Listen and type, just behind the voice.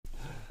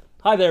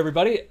Hi there,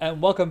 everybody, and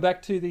welcome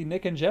back to the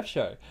Nick and Jeff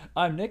Show.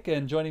 I'm Nick,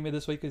 and joining me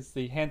this week is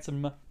the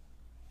handsome.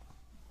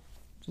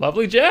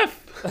 Lovely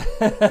Jeff.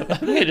 I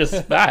think I just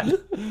spat.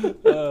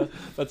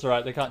 That's all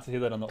right; they can't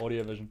hear that on the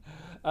audio version.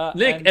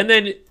 Nick, and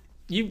then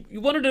you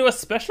wanted to do a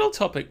special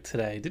topic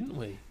today, didn't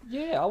we?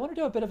 Yeah, I want to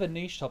do a bit of a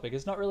niche topic.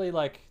 It's not really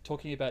like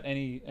talking about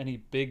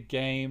any big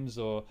games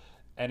or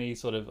any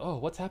sort of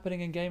what's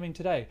happening in gaming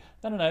today.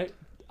 No.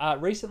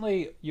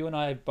 Recently, you and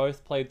I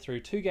both played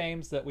through two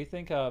games that we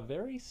think are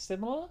very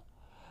similar.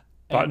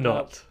 But And,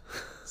 not.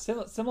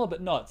 similar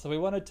but not. So we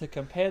wanted to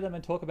compare them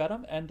and talk about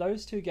them. And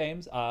those two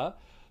games are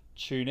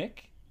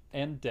Tunic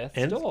and Death's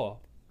And- Door.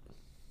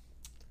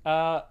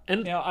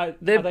 And Now,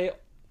 they're-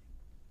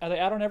 are they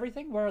out on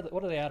everything? What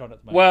are they out on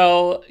at the moment?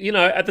 Well,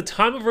 at the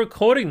time of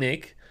recording,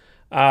 Nick,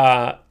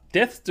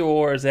 Death's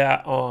Door is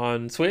out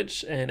on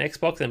Switch and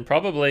Xbox and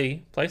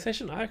probably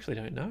PlayStation. I actually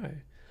don't know.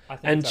 I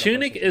think And it's out on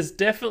Tunic PlayStation. is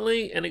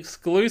definitely an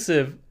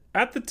exclusive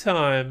at the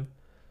time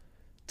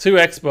to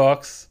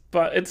Xbox,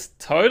 but it's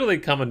totally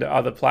coming to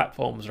other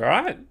platforms,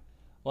 right?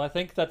 Well, I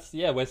think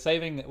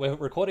we're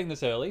recording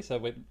this early, so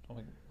we're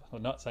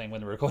not saying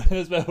when we're recording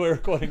this, but we're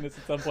recording this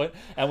at some point,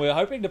 and we're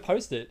hoping to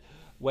post it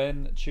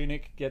when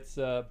Tunic gets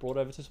brought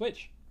over to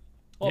Switch.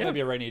 Or Yeah. maybe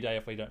a rainy day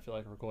if we don't feel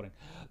like recording.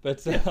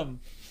 But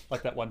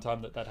like that one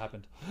time that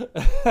happened.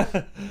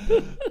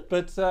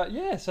 But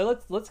so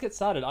let's get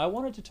started. I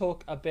wanted to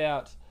talk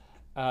about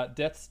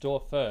Death's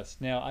Door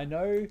first. Now, I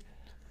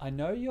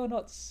know you're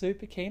not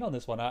super keen on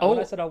this one. When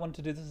I said I wanted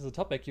to do this as a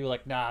topic, you were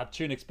like, "Nah,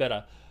 Tunic's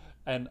better,"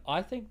 and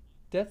I think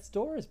Death's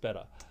Door is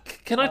better.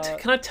 Can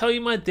I tell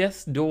you my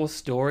Death's Door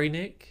story,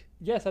 Nick?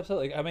 Yes,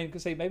 absolutely. I mean,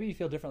 because maybe you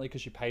feel differently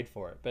because you paid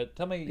for it, but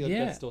tell me your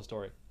Yeah. Death's Door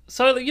story.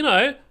 So,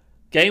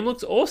 game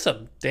looks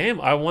awesome. Damn,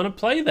 I want to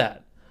play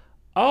that.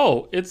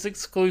 Oh, it's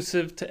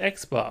exclusive to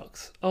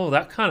Xbox. Oh,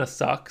 that kind of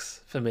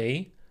sucks for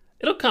me.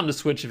 It'll come to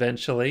Switch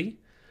eventually.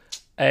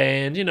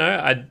 And,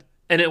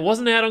 and it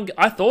wasn't out on...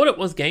 I thought it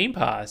was Game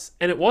Pass,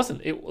 and it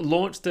wasn't. It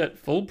launched at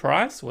full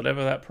price,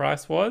 whatever that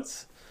price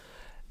was.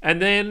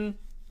 And then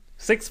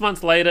 6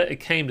 months later, it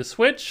came to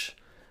Switch.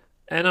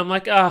 And I'm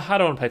like, I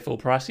don't want to pay full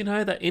price.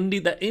 That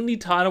indie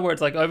title where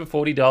it's like over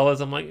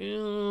 $40. I'm like,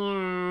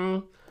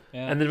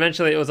 Yeah. And then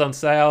eventually it was on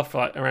sale for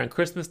like around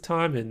Christmas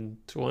time in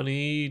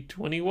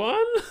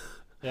 2021.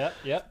 Yeah.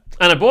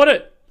 And I bought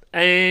it.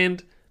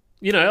 And,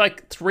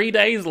 like 3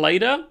 days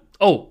later,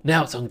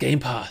 now it's on Game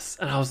Pass.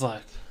 And I was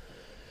like,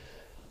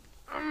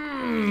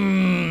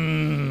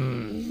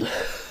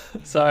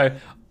 So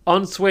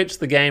on Switch,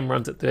 the game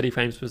runs at 30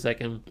 frames per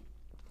second.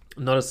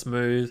 Not as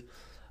smooth.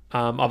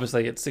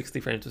 Obviously, it's 60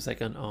 frames per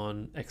second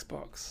on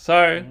Xbox.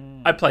 So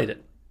I played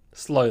it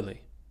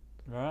slowly.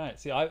 Right.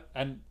 See,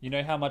 and you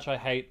know how much I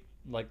hate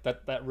like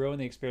that ruined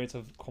the experience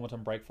of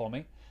Quantum Break for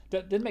me.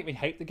 Didn't make me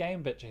hate the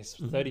game, but just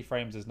 30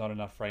 frames is not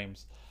enough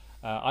frames.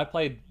 I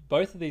played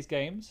both of these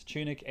games,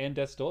 Tunic and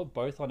Death's Door,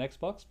 both on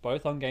Xbox,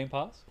 both on Game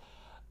Pass.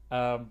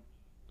 And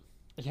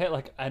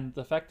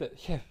the fact that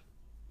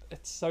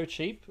it's so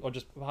cheap or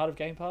just part of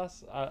Game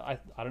Pass, I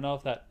don't know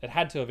if it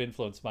had to have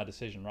influenced my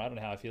decision, right, on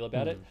how I feel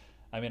about it.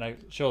 I mean,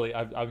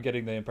 I'm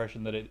getting the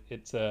impression that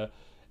it's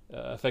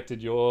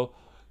affected your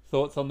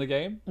thoughts on the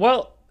game.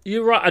 Well,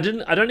 you're right.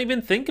 I don't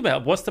even think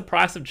about what's the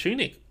price of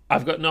Tunic.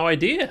 I've got no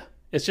idea.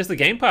 It's just a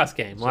Game Pass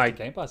game. It's just a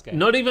Game Pass game.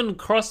 Not even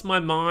crossed my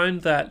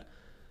mind that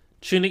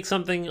Tunic's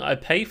something I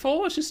pay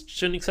for. It's just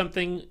Tunic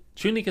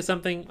is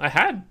something I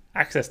had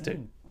access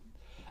to.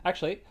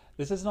 Actually,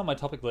 this isn't on my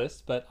topic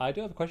list, but I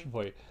do have a question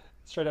for you,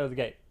 straight out of the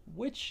gate.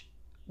 Which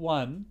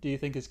one do you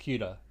think is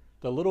cuter?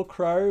 The little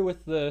crow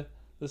with the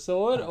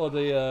sword, or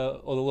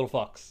the little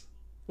fox?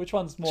 Which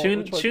one's more?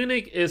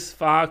 Tunic is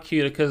far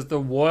cuter because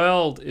the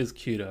world is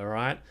cuter,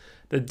 right?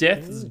 The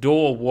Death's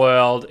Door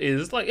world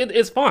is like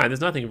it's fine. There's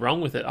nothing wrong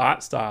with it,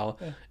 art style.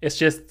 Yeah. It's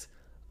just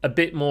a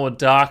bit more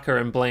darker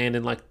and bland,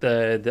 and like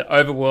the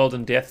overworld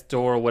and Death's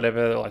Door or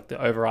whatever, like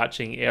the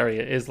overarching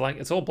area is like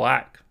it's all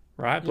black,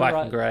 right? Black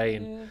and grey.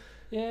 And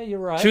yeah, you're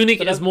right. Tunic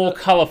is more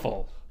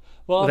colourful,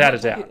 without a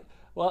doubt.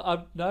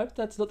 Well, no,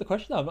 that's not the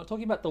question. Though. I'm not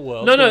talking about the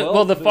world.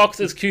 No. The fox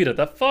is cuter.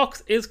 The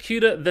fox is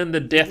cuter than the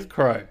Death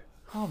Crow.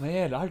 Oh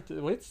man,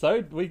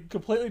 we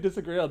completely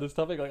disagree on this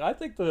topic. Like, I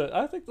think the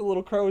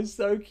little crow is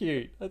so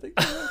cute. I think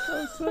the little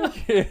crow is so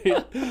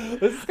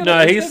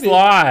cute. He's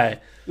sly.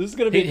 This is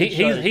gonna be a good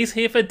show. He's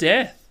here for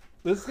death.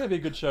 This is gonna be a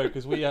good show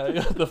because we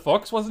the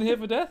fox wasn't here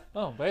for death.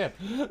 Oh man.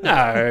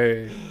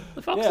 No,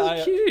 the fox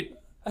is cute.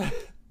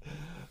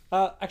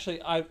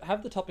 Actually, I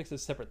have the topics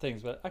as separate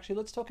things, but actually,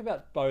 let's talk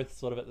about both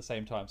sort of at the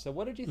same time. So,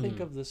 what did you think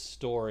of the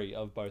story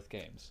of both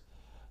games?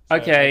 So,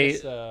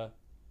 okay.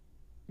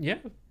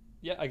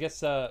 I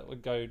guess we'll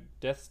go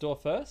Death's Door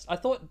first. I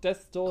thought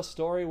Death's Door's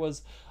story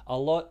was a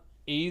lot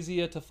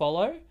easier to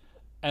follow,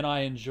 and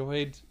I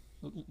enjoyed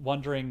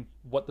wondering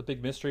what the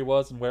big mystery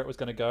was and where it was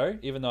going to go,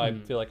 even though I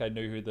feel like I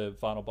knew who the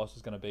final boss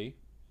was going to be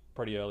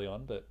pretty early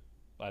on, but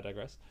I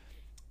digress.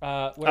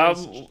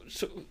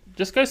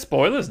 Just go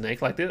spoilers,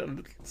 Nick. Like,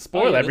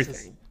 spoil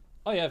everything.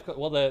 Of course.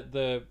 Well,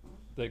 the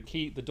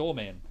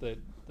doorman,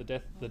 the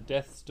the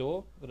death's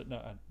door. But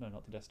no, no,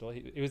 not the death's door.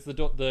 He was the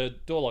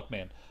door lock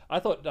man. I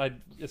thought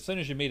as soon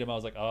as you meet him, I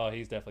was like, oh,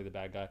 he's definitely the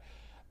bad guy.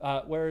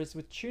 Whereas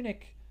with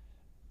Tunic,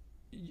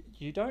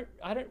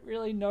 I don't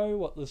really know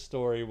what the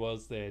story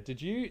was there.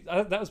 Did you?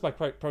 That was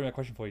probably my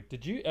question for you.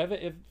 Did you ever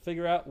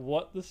figure out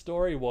what the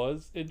story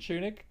was in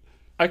Tunic?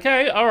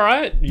 Okay, all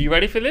right. You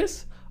ready for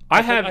this?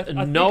 I have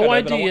no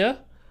idea.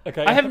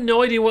 Okay. I have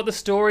no idea what the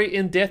story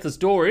in Death's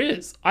Door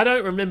is. I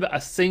don't remember a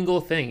single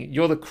thing.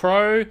 You're the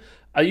Crow.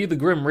 Are you the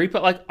Grim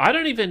Reaper? Like, I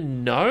don't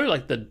even know.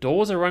 Like, the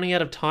doors are running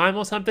out of time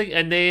or something.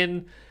 And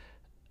then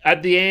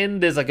at the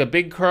end, there's like a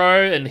big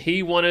crow and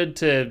he wanted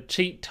to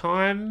cheat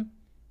time.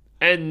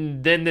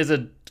 And then there's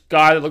a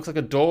guy that looks like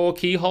a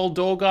keyhole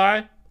door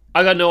guy.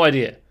 I got no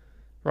idea.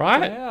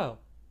 Right? Wow.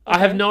 Okay. I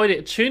have no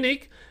idea.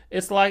 Tunic,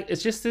 it's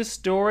just this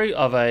story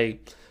of a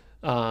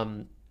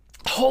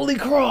Holy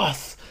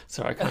Cross.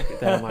 Sorry, I can't get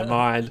that out of my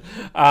mind.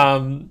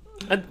 And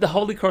the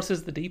Holy Cross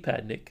is the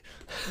D-pad, Nick.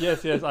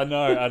 Yes, I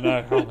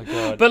know. Oh my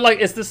god. But like,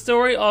 it's the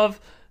story of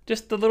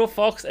just the little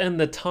fox, and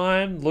the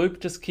time loop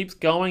just keeps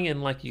going,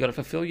 and like, you got to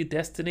fulfill your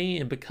destiny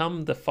and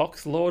become the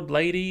Fox Lord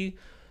Lady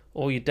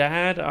or your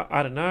dad.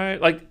 I don't know.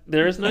 Like,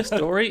 there is no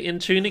story in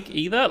Tunic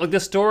either. Like, the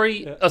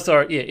story.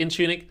 Yeah. In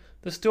Tunic,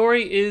 the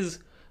story is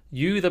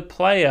you, the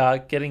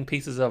player, getting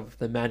pieces of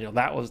the manual.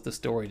 That was the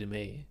story to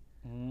me.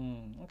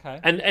 Okay.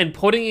 And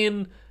putting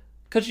in,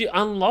 because you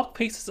unlock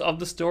pieces of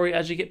the story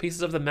as you get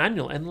pieces of the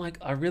manual. And like,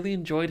 I really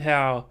enjoyed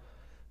how,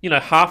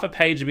 half a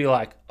page would be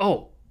like,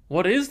 oh,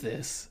 what is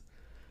this?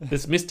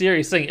 This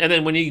mysterious thing. And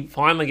then when you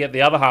finally get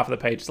the other half of the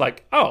page, it's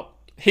like, oh,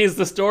 here's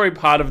the story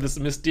part of this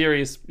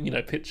mysterious,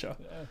 picture.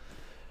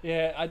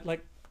 Yeah,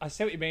 I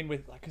see what you mean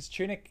with, like, because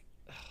Tunic,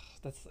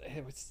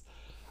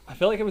 I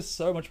feel like it was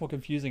so much more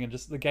confusing, and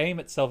just the game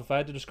itself, if I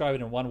had to describe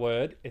it in one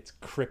word, it's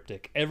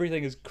cryptic.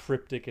 Everything is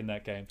cryptic in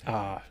that game.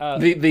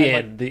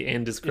 The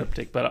end is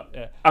cryptic, but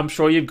I'm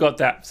sure you've got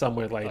that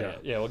somewhere later.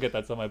 Yeah, we'll get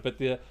that somewhere. But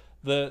the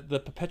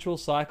perpetual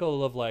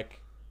cycle of, like,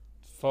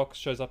 Fox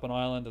shows up on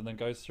island and then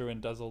goes through and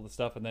does all the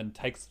stuff and then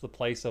takes the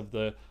place of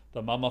the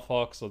mama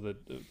Fox, or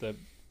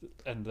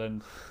and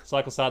then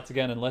cycle starts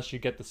again unless you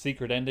get the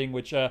secret ending,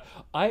 which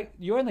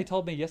you only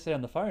told me yesterday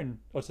on the phone,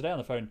 or today on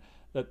the phone,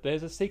 that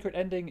there's a secret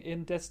ending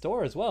in Death's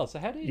Door as well. So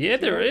how do you? Yeah,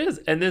 there is,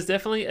 and there's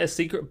definitely a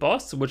secret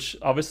boss, which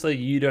obviously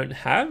you don't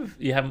have.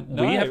 We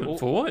haven't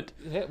fought.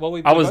 Yeah, well,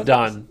 I was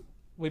done.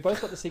 We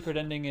both got the secret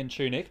ending in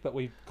Tunic, but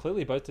we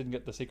clearly both didn't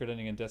get the secret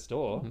ending in Death's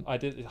Door. I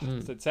did.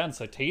 It sounds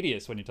so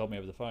tedious when you told me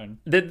over the phone.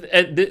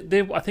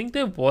 I think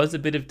there was a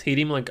bit of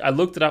tedium. Like, I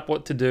looked it up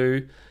what to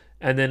do,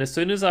 and then as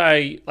soon as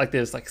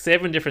there's like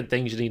 7 different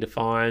things you need to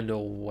find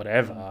or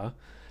whatever.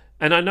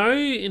 And I know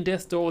in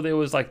Death's Door there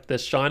was like the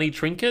shiny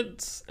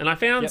trinkets, and I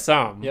found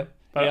some. Yep.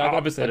 But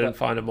obviously I didn't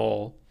find them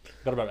all.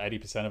 Got about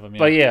 80% of them. Yeah.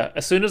 But yeah,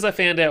 as soon as I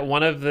found out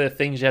one of the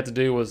things you had to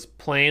do was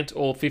plant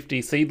all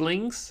 50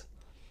 seedlings,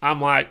 I'm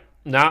like,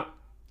 nah,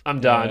 I'm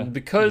done.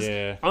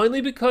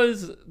 Only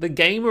because the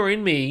gamer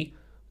in me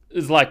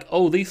is like,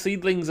 oh, these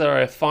seedlings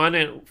are a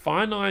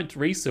finite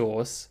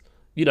resource.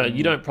 You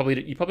probably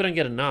don't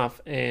get enough,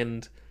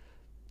 and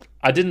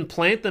I didn't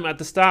plant them at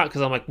the start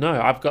because I'm like,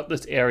 no, I've got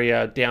this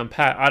area down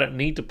pat. I don't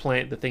need to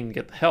plant the thing to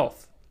get the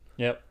health.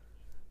 Yep.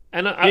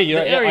 And I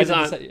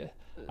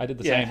did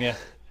the same. Yeah.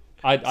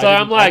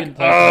 I'm like,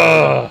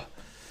 oh.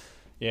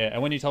 Yeah,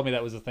 and when you told me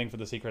that was a thing for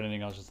the secret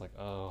ending, I was just like,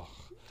 oh.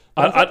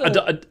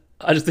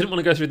 I just didn't want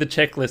to go through the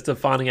checklist of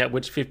finding out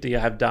which 50 I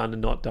have done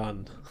and not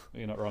done.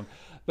 You're not wrong.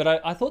 But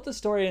I thought the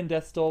story in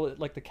Death's Door,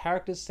 like, the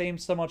characters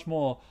seemed so much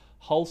more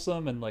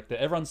wholesome, and like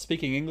everyone's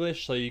speaking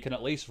English, so you can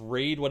at least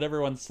read what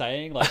everyone's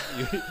saying. Like,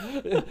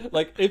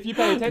 like, if you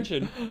pay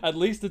attention, at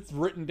least it's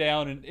written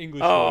down in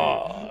English.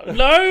 Oh,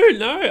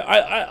 no,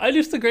 I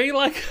disagree.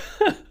 Like,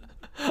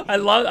 I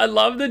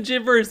love the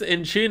gibberish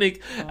in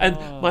Tunic, and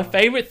my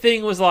favorite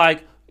thing was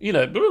like,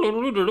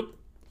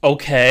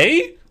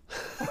 okay,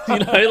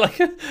 like,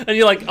 and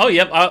you're like, oh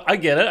yep, I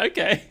get it,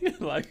 okay.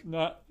 Like,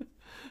 no,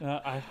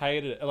 I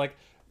hated it. Like,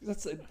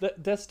 that's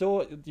Death's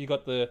Door. You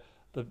got the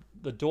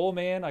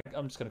doorman.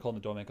 I'm just going to call him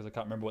the doorman because I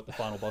can't remember what the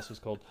final boss was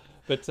called.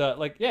 But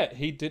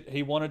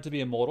he wanted to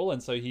be immortal,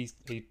 and so he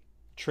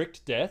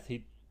tricked Death.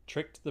 He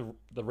tricked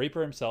the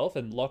Reaper himself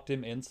and locked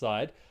him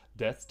inside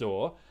Death's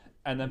Door.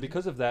 And then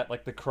because of that,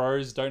 like, the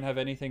crows don't have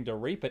anything to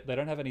reap it. They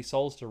don't have any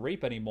souls to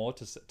reap anymore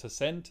to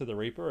send to the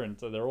Reaper, and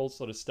so they're all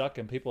sort of stuck,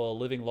 and people are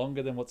living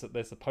longer than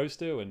they're supposed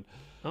to. And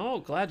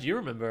glad you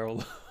remember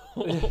all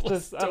the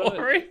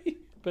story.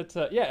 But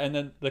and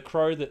then the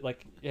crow that,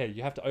 like,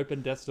 you have to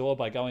open Death's Door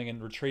by going and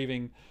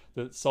retrieving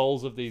the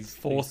souls of these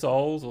 4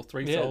 souls or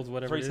 3 souls,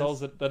 whatever. 3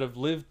 souls that have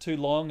lived too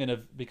long,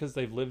 and because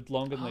they've lived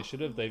longer than they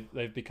should have,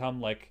 they've become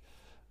like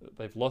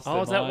they've lost.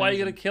 their is that why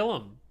you're minds. gonna kill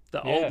them?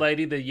 The old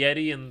lady, the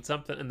Yeti, and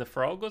something, and the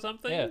frog or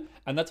something. Yeah,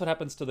 and that's what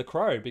happens to the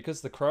crow, because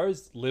the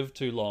crows live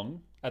too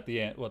long at the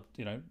end. Well,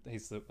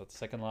 he's the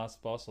second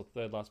last boss or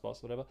third last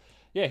boss, whatever.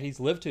 Yeah, he's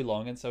lived too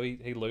long, and so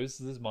he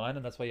loses his mind,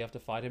 and that's why you have to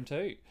fight him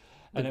too.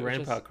 The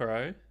Grandpa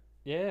Crow.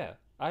 Yeah,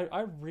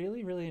 I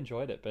really really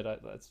enjoyed it, but I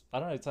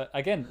don't know. It's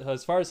again,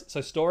 as far as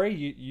story,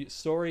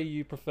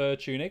 you prefer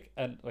Tunic,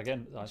 and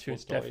again, story,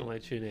 Definitely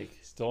Tunic.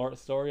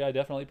 Story, I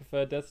definitely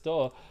prefer Death's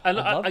Door. And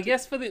I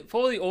guess for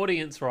the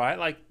audience, right?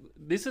 Like,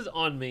 this is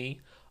on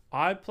me.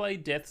 I play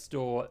Death's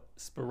Door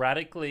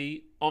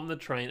sporadically on the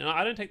train, and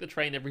I don't take the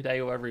train every day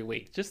or every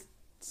week, just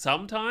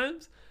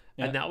sometimes.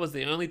 Yeah. And that was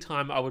the only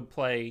time I would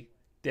play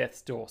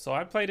Death's Door. So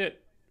I played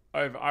it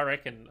over, I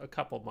reckon, a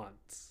couple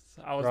months.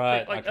 I was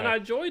Right, okay. And I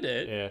enjoyed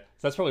it. Yeah, so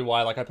that's probably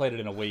why. Like, I played it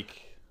in a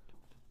week,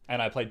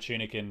 and I played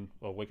Tunic in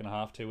a week and a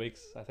half, 2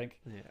 weeks, I think.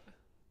 Yeah.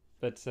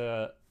 But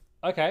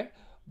okay,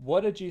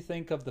 what did you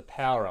think of the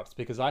power ups?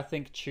 Because I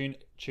think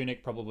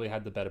Tunic probably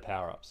had the better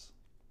power ups.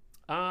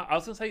 I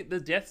was gonna say the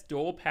Death's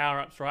Door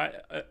power ups, right?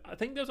 I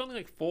think there was only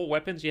like 4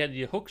 weapons. You had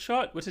your hook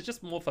shot, which is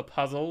just more for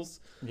puzzles.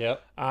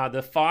 Yep.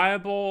 The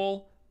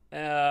fireball.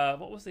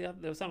 What was the other?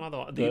 There was some other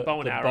one. The bow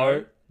and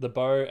arrow. The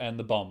bow and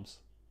the bombs.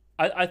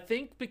 I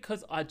think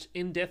because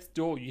in Death's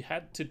Door you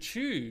had to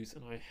choose,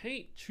 and I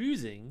hate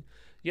choosing.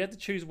 You had to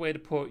choose where to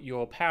put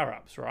your power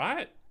ups,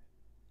 right?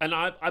 And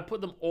I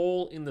put them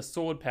all in the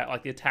sword power,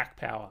 like the attack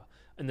power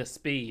and the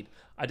speed.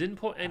 I didn't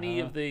put any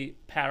of the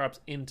power ups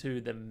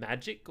into the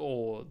magic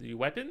or the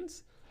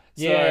weapons.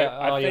 Yeah,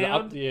 so I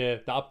found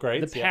the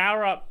upgrades. the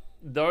power up.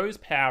 Those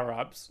power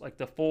ups, like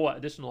the 4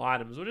 additional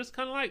items, were just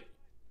kind of like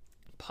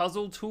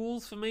puzzle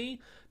tools for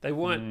me. They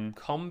weren't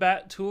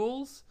combat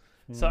tools.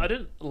 So I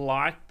didn't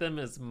like them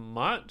as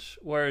much.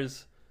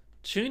 Whereas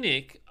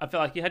Tunic, I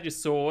felt like you had your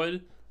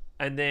sword,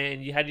 and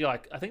then you had your,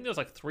 like, I think there was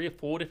like 3 or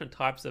 4 different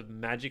types of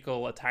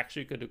magical attacks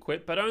you could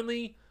equip, but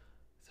only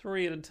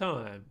 3 at a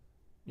time.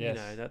 Yes.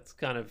 You know, that's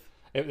kind of...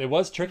 It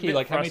was tricky.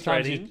 Like, how many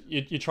times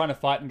you're trying to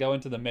fight and go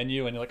into the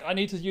menu, and you're like, I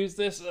need to use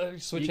this.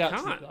 Switch you out.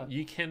 Can't.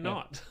 You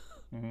cannot.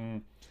 Yeah.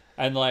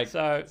 And like,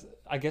 so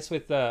I guess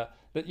with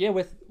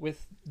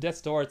with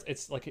Death's Door,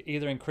 it's like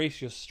either increase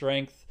your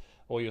strength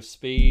or your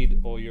speed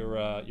or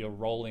your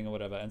rolling or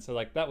whatever. And so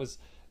like that was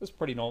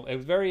pretty normal. It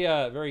was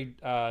very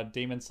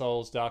Demon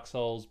Souls, Dark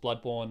Souls,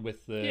 Bloodborne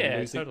with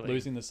the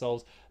losing the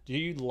souls. Do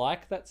you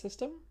like that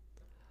system?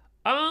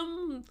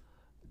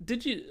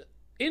 Did you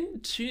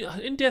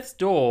in Death's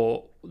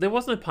Door there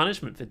was no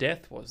punishment for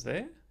death, was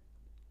there?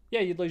 Yeah,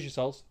 you'd lose your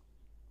souls.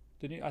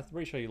 Didn't you? I'm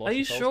pretty sure you lost. Are you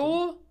your souls,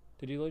 sure?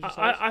 Did you lose your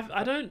souls?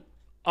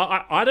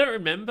 I don't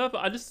remember, but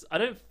I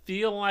don't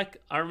feel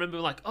like I remember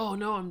like, oh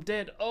no, I'm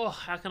dead. Oh,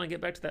 how can I get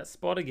back to that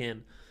spot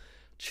again?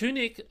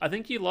 Tunic, I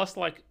think you lost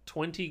like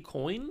 20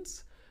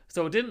 coins,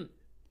 so it didn't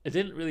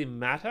really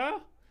matter.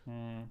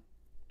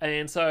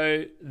 And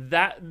so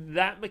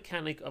that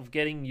mechanic of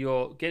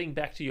getting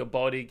back to your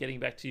body,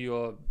 getting back to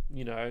your,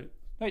 you know.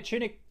 Wait,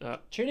 Tunic,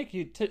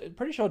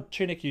 pretty sure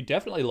Tunic, you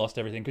definitely lost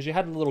everything because you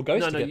had a little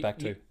ghost to get back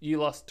to. You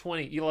lost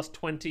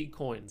 20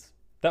 coins.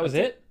 That was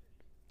it?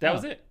 That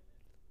was it.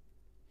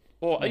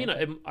 Or, you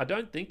know, I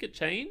don't think it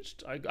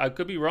changed. I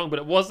could be wrong, but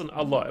it wasn't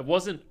a lot. It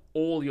wasn't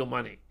all your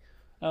money.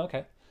 Oh,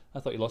 okay. I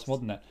thought you lost more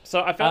than that.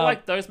 So I felt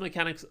like those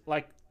mechanics,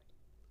 like,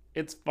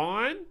 it's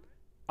fine.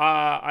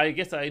 I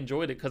guess I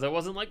enjoyed it because I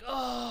wasn't like,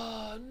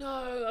 oh,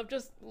 no, I've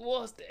just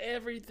lost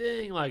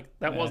everything. Like,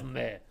 that wasn't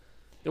there.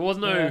 There was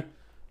no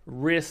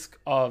risk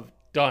of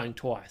dying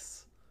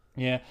twice.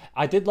 Yeah,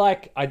 I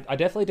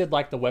definitely did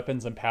like the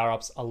weapons and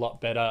power-ups a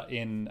lot better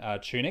in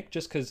Tunic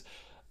just because...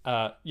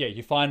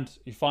 you find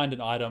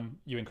an item,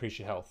 you increase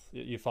your health.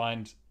 You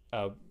find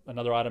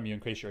another item, you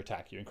increase your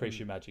attack, you increase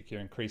your magic, you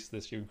increase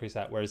this, you increase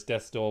that. Whereas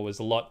Death's Door was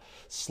a lot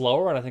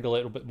slower and I think a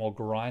little bit more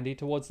grindy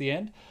towards the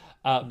end.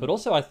 But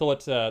also I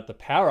thought the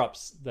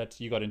power-ups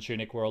that you got in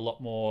Tunic were a lot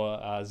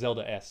more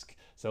Zelda-esque.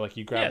 So like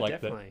you grab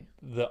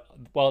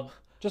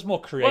just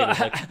more creative.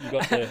 Like you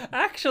got the...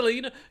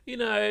 Actually, you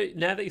know,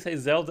 now that you say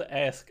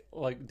Zelda-esque,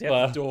 like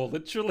Death's Door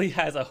literally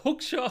has a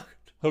hook shot,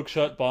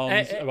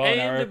 bombs, and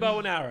arrow. a bow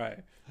and arrow.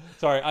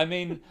 Sorry, I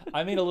mean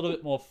a little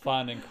bit more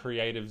fun and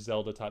creative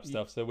Zelda type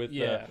stuff. So with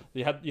you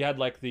had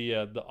like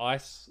the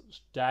ice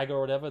dagger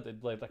or whatever,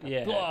 like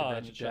a the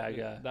magic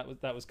dagger.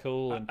 That was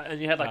cool,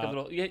 and you had like a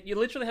little. You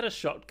literally had a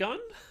shotgun.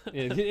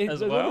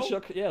 As well.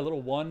 A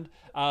little wand.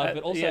 But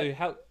also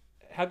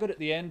how good at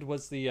the end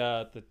was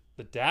the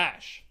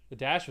dash. The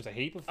dash was a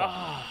heap of fun.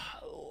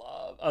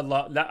 I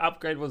love that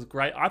upgrade was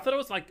great. I thought it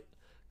was like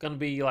gonna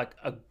be like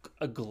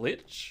a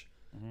glitch,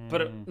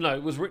 but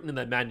it was written in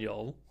the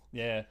manual.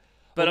 Yeah.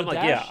 But I'm like,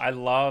 I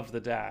love the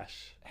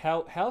dash.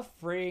 How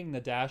freeing the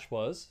dash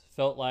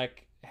felt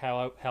like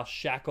how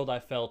shackled I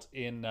felt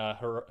in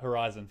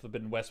Horizon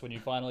Forbidden West when you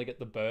finally get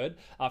the bird.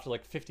 After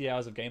like 50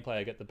 hours of gameplay,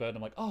 I get the bird and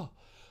I'm like, oh,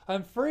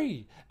 I'm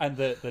free. And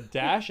the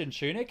dash in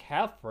Tunic,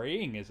 how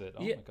freeing is it?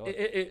 Oh my god!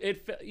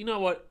 It you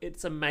know what?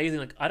 It's amazing.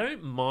 Like I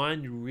don't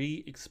mind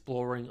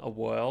re-exploring a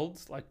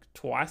world like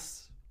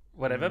twice,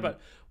 whatever.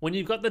 But when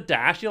you've got the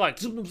dash, you're like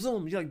zoom,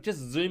 zoom. You're like just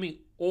zooming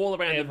all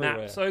around the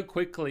map so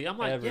quickly. I'm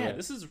like,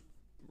 this is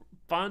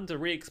fun to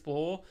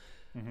re-explore.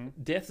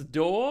 Death's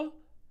Door,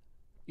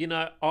 you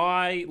know,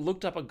 I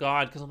looked up a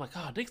guide because I'm like,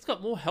 Nick's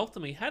got more health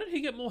than me. How did he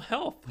get more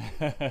health?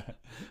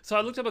 So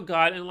I looked up a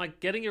guide and like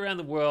getting around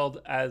the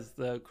world as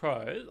the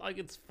crow, like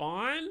it's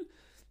fine.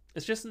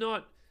 It's just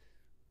not.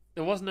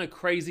 There was no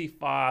crazy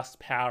fast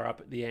power up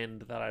at the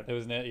end that I. There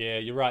was no, yeah,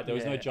 you're right. There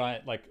was no Yeah.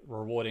 giant like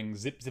rewarding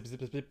zip, zip, zip,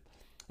 zip, zip.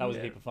 That was a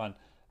Yeah. heap of fun.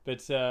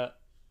 But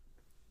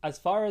as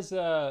far as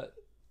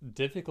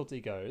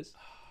difficulty goes,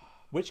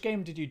 which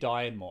game did you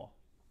die in more?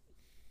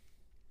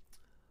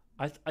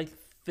 I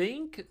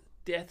think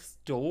Death's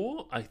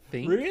Door. I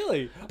think.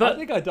 Really? But- I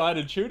think I died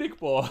in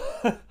Tunic more.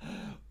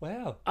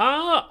 Wow.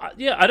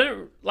 Yeah. I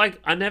don't like.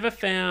 I never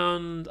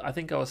found. I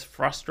think I was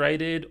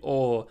frustrated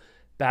or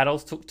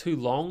battles took too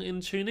long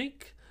in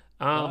Tunic.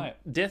 Right.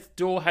 Death's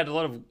Door had a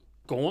lot of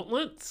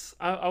gauntlets.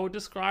 I would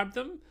describe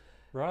them.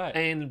 Right.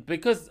 And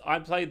because I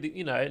played the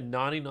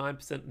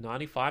 99%,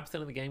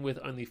 95% of the game with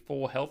only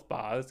 4 health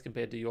bars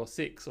compared to your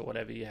 6 or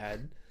whatever you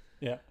had,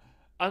 Yeah.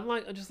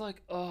 I'm just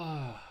like,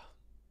 I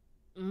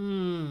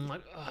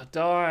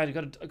died. I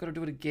got to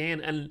do it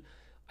again. And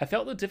I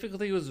felt the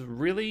difficulty was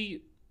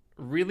really,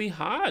 really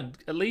hard.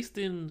 At least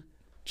in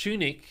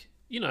Tunic,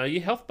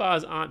 your health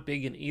bars aren't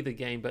big in either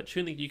game, but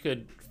Tunic you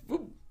could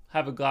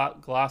have a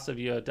glass of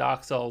your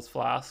Dark Souls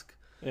flask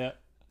Yeah.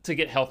 to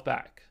get health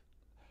back.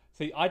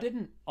 See, I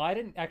didn't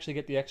actually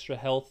get the extra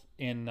health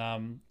in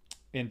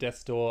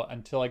Death's Door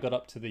until I got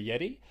up to the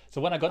Yeti.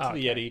 So when I got to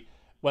the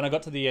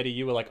Yeti,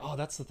 you were like, "Oh,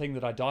 that's the thing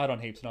that I died on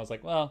heaps," and I was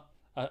like, "Well,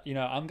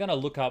 I'm gonna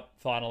look up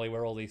finally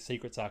where all these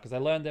secrets are because I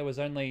learned there was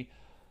only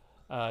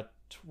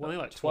Only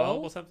like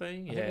 12 or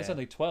something. I think it's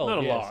only 12. Not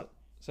a yeah. lot.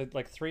 So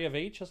like 3 of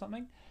each or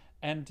something,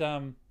 and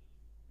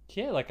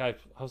yeah, like I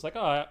was like,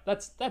 oh,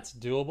 that's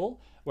doable.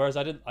 Whereas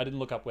I didn't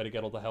look up where to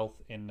get all the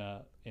health in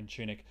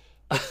Tunic.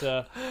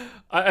 But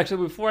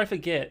Actually, before I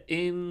forget,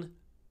 in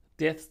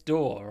Death's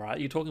Door, right?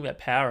 You're talking about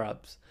power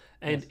ups,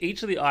 and Yes.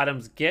 each of the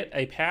items get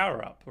a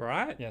power up,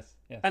 right? yes,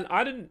 yes. And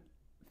I didn't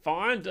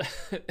find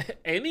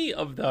any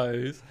of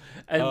those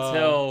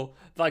until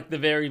like the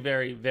very,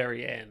 very,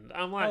 very end.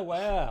 I'm like, Oh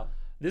wow.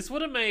 this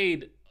would have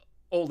made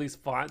all these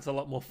fights a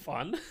lot more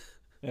fun.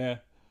 Yeah.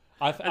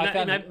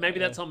 Maybe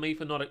that's on me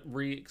for not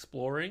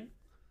re-exploring.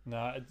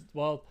 No,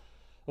 well,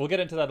 we'll get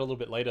into that a little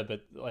bit later,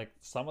 but like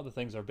some of the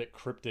things are a bit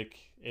cryptic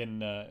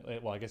in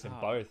I guess in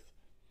both.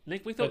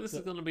 Nick, we thought this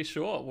was going to be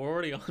short. We're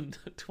already on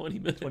 20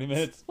 minutes. 20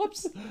 minutes.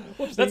 Whoops.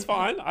 That's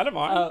fine. I don't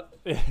mind.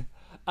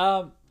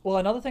 Well,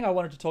 another thing I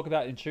wanted to talk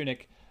about in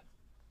Tunic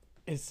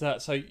is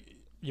so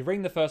you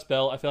ring the first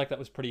bell. I feel like that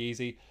was pretty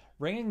easy.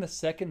 Ringing the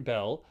second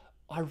bell,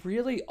 I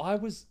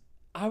was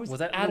Was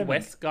that in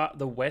adamant.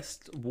 the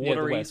west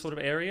watery west. sort of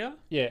area?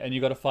 Yeah, and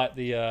you got to fight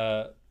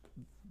the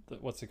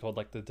what's it called,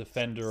 like the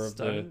defender of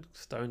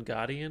Stone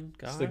Guardian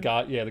guy? the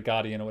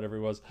guardian or whatever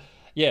he was.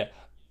 Yeah,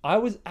 I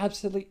was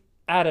absolutely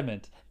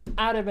adamant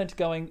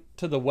going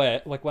to the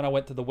west. Like when I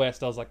went to the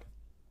west, I was like,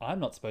 I'm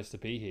not supposed to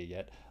be here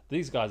yet.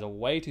 These guys are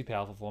way too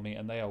powerful for me,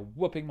 and they are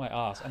whooping my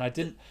ass. And I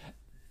didn't.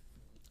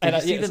 Did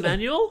you see the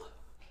manual?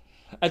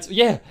 And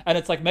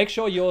it's like, make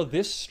sure you're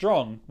this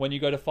strong when you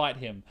go to fight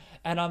him.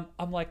 And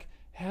I'm like,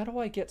 how do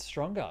I get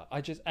stronger?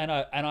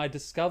 I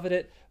discovered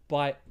it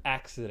by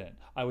accident.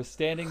 I was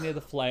standing near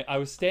the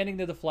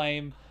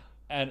flame.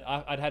 And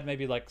I'd had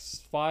maybe like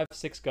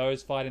 5-6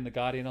 goes fighting the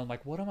Guardian. I'm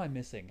like, what am I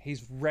missing?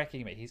 He's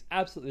wrecking me. He's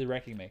absolutely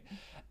wrecking me.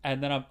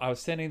 And then I was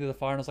standing near the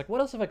fire, and I was like,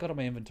 what else have I got on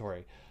my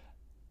inventory?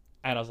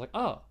 And I was like,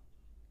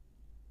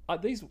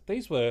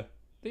 these were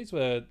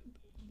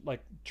like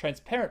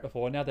transparent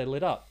before. Now they're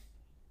lit up.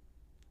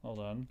 Hold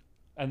on.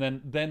 And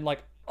then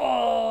like,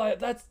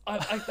 that's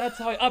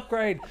how I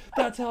upgrade.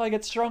 That's how I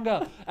get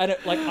stronger. And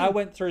I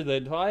went through the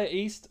entire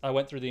east, I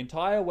went through the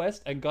entire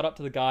west, and got up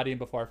to the Guardian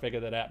before I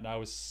figured that out. And I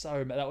was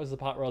so mad. That was the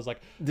part where I was like,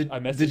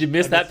 Did you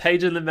miss that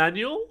page in the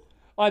manual?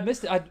 I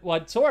missed it.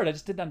 I saw it. I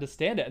just didn't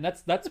understand it, and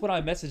that's when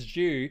I messaged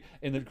you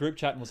in the group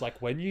chat and was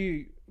like, when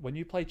you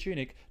play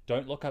Tunic,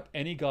 don't look up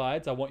any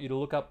guides. I want you to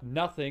look up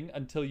nothing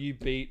until you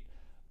beat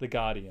the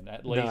Guardian.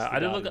 At least No, I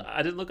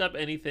didn't look up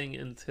anything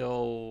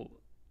until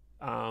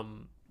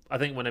I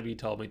think whenever you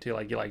told me to,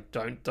 like, you're like,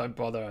 don't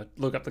bother,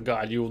 look up the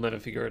guide. You will never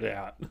figure it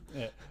out.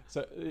 Yeah.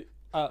 So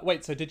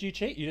wait. So did you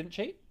cheat? You didn't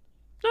cheat?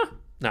 No.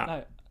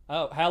 No.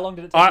 Oh, how long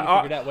did it take you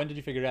to figure it out? When did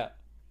you figure it out?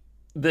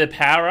 The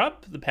power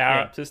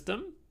up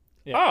system.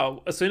 Yeah.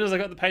 Oh, as soon as I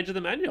got the page of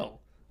the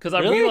manual, because I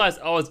Really? realized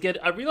I was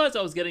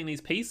getting these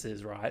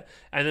pieces right,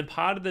 and then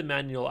part of the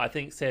manual I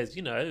think says,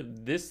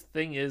 this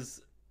thing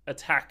is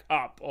attack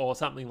up or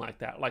something like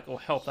that, like,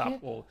 or health up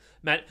or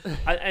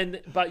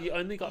but you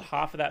only got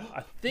half of that.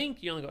 I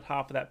think you only got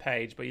half of that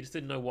page, but you just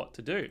didn't know what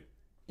to do.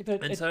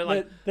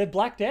 They're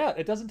blacked out.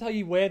 It doesn't tell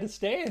you where to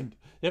stand.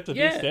 You have to be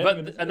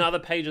standing. But another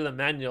page of the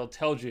manual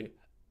tells you,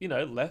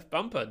 left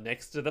bumper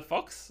next to the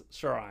fox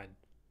shrine.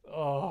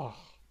 Oh.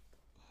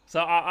 So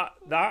I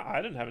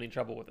didn't have any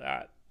trouble with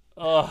that.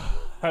 Oh,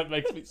 that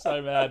makes me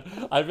so mad.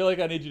 I feel like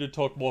I need you to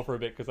talk more for a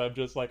bit because I'm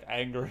just like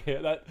angry.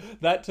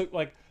 That took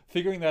like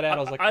figuring that out.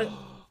 I was like,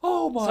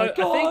 oh my god.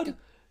 I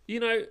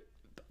think,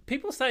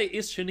 people say,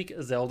 is Tunic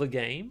a Zelda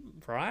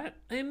game, right?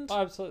 And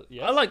absolutely,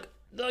 yes. I like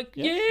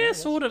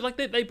yes. sort of. Like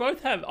they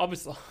both have.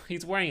 Obviously,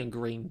 he's wearing a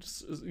green,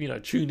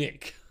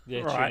 tunic.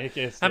 Yeah, right? Tunic.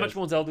 Yes. How much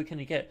more Zelda can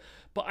you get?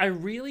 But I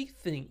really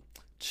think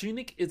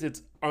Tunic is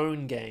its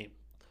own game.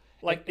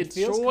 Like It it's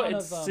feels sure kind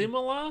it's of,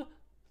 similar.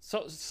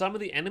 So some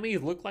of the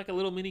enemies look like a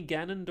little mini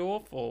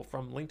Ganondorf or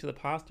from Link to the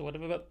Past or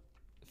whatever, but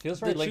feels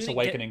very the Link's Tunic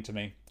Awakening to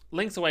me.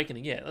 Link's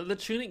Awakening, yeah. The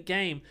Tunic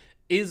game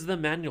is the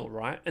manual,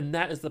 right? And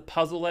that is the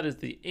puzzle. That is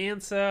the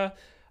answer.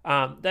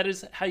 That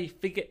is how you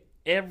figure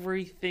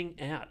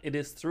everything out. It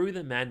is through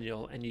the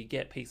manual, and you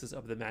get pieces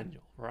of the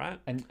manual, right?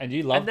 And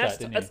you loved that,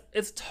 didn't you?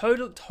 It's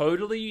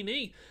totally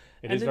unique.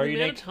 It is very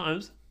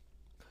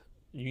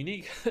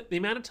unique. The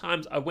amount of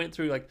times I went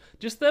through like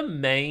just the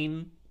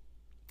main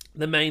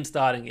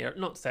starting area,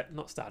 not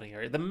starting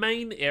area, the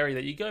main area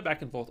that you go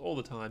back and forth all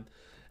the time,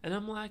 and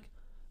I'm like,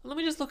 let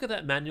me just look at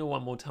that manual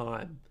one more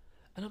time,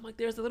 and I'm like,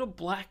 there's a little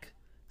black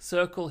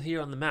circle here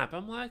on the map.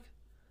 I'm like,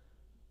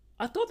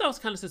 I thought that was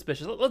kind of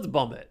suspicious. Let's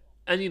bomb it,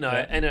 and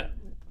and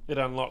it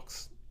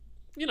unlocks,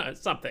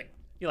 something.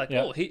 You're like,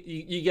 oh,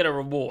 you get a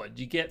reward,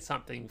 you get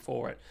something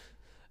for it.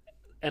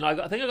 And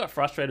I think I got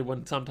frustrated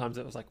when sometimes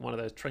it was like one of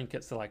those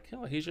trinkets. They're like,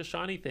 oh, here's your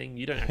shiny thing.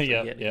 You don't actually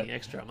get anything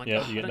extra. I'm like,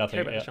 oh, I don't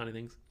care about the shiny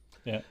things.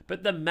 Yeah.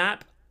 But the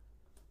map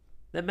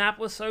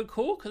was so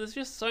cool because there's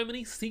just so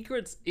many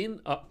secrets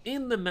in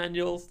the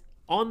manuals,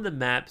 on the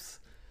maps.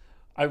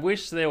 I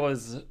wish there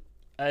was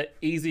an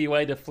easy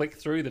way to flick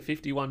through the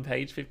 54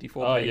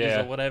 pages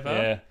or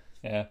whatever.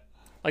 Yeah.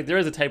 Like there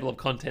is a table of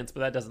contents, but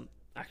that doesn't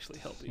actually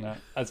help you. No.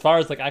 As far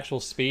as like actual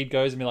speed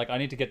goes, I like, I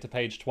need to get to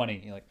page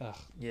 20. You're like, ugh.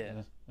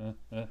 Yeah.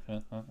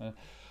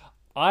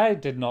 I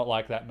did not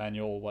like that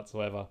manual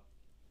whatsoever.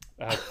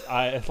 This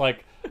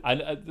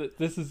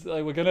is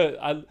like, we're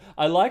gonna.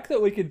 I like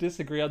that we can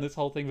disagree on this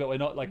whole thing, but we're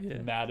not like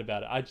mad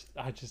about it.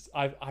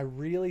 I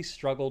really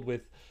struggled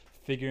with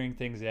figuring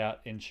things out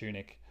in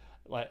Tunic.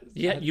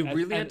 You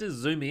really had to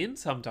zoom in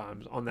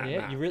sometimes on that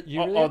map. You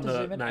really have to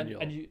zoom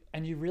in,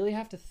 and you really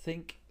have to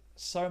think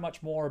so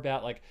much more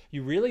about, like,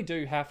 you really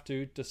do have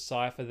to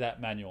decipher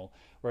that manual,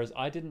 whereas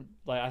I didn't.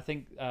 Like, I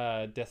think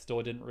Death's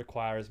Door didn't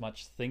require as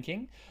much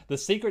thinking. The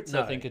secrets,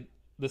 I think,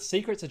 the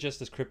secrets are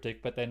just as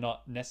cryptic, but they're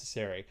not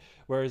necessary.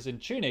 Whereas in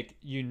Tunic,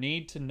 you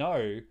need to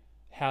know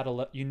how to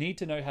level up. You need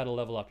to know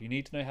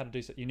how to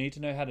do so. You need to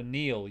know how to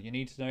kneel. You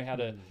need to know how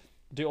to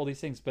do all these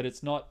things. But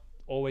it's not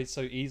always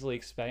so easily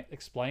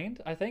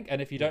explained, I think.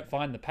 And if you don't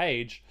find the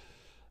page,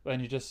 then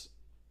you just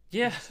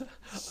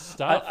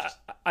stuffed.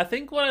 I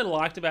think what I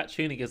liked about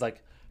Tunic is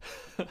like,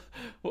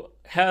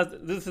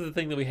 this is the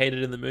thing that we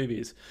hated in the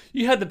movies.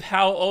 You had the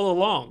power all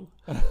along.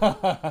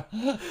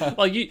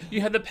 Like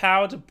you had the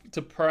power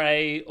to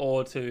pray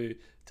or to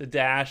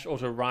dash or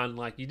to run.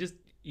 Like you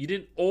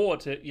didn't, or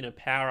to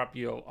power up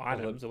your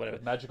items or whatever.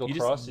 Magical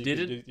you cross. You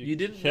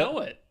didn't know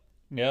it.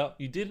 Yeah,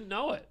 you didn't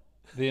know it.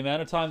 The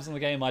amount of times in the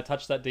game I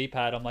touched that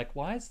D-pad, I'm like,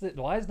 why is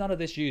none of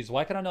this used?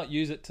 Why can I not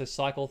use it to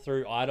cycle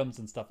through items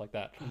and stuff like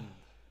that?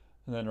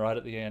 And then right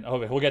at the end,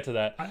 we'll get to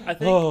that. I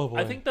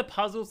think the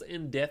puzzles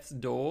in Death's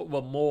Door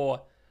were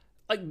more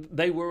like,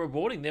 they were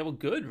rewarding. They were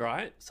good,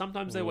 right?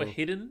 Sometimes they were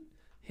hidden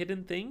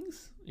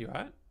things. You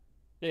right?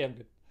 Yeah, I'm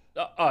good.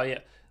 Oh yeah,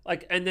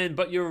 like, and then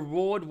but your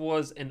reward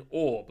was an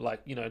orb,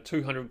 like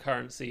 200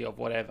 currency of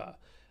whatever.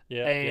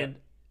 Yeah, and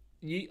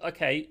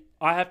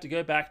I have to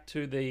go back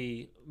to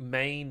the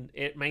main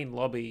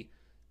lobby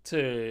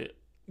to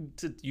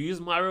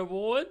use my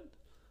reward.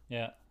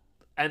 Yeah.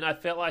 And I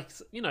felt like,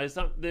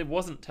 there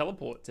wasn't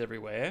teleports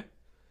everywhere.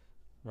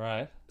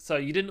 Right. So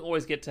you didn't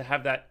always get to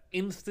have that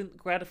instant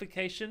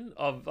gratification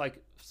of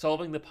like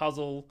solving the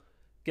puzzle,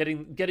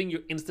 getting your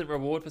instant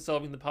reward for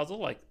solving the puzzle.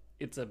 Like,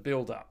 it's a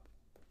build up.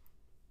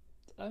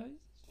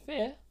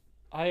 Fair.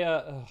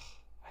 I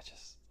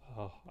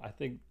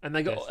think, and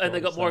they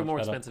got more and more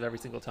expensive every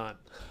single time.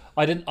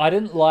 I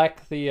didn't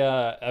like the.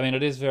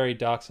 It is very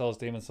Dark Souls,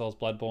 Demon Souls,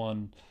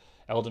 Bloodborne,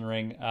 Elden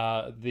Ring.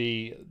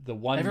 The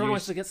one everyone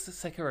always forgets the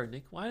Sekiro,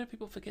 Nick. Why do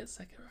people forget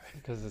Sekiro?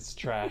 Because it's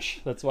trash.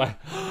 That's why.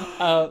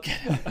 Okay.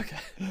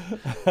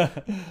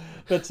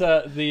 But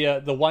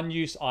the one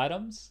use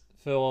items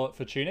for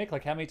Tunic,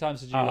 like, how many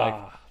times did you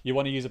you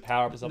want to use a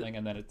power up or something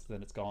and then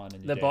it's gone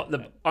and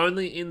you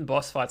only in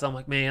boss fights I'm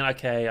like, man,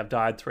 okay, I've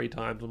died 3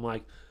 times. I'm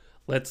like,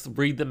 let's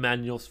read the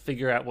manuals,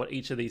 figure out what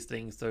each of these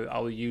things do.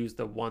 I'll use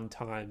the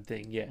one-time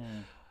thing. Yeah,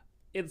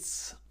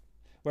 it's.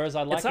 Whereas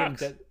I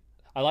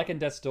like in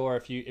Death's Door,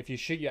 if you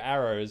shoot your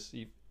arrows,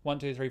 1,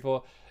 2, 3,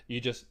 4,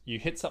 you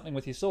hit something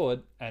with your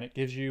sword and it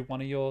gives you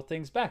one of your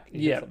things back.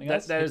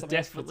 That is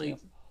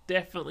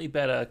definitely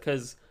better,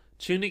 because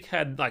Tunic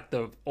had like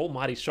the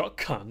almighty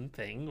shotgun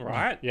thing,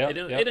 right?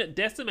 It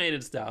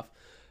decimated stuff,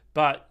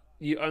 but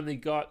you only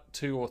got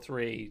 2 or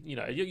 3.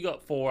 You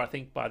got 4, I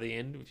think, by the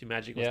end if your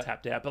magic was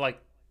tapped out. But like,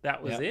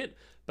 that was it.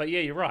 But yeah,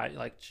 you're right.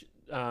 Like,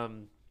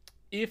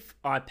 if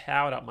I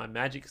powered up my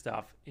magic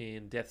stuff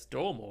in Death's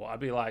Door more, I'd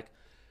be like,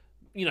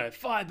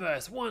 fire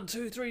burst, 1,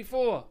 2, 3,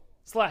 4,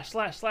 slash,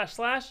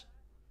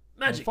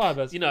 magic. Fire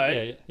burst.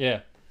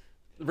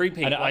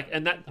 Repeat. I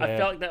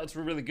felt like that was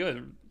really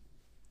good.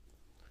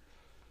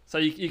 So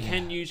you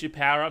can use your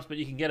power ups, but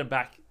you can get them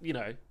back,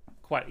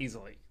 quite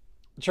easily.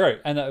 True,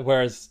 and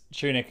whereas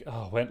Tunic,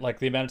 went like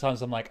the amount of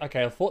times I'm like,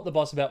 okay, I fought the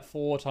boss about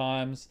 4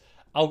 times.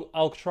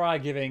 I'll try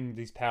giving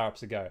these power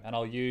ups a go, and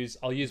I'll use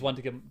one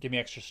to give me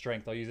extra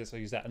strength. I'll use this, I'll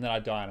use that, and then I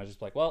die, and I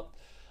just like, well,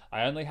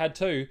 I only had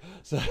 2,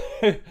 so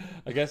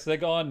I guess they're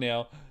gone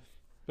now.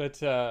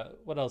 But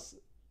what else?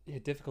 Yeah,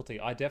 difficulty.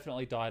 I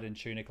definitely died in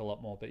Tunic a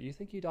lot more. But you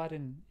think you died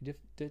in?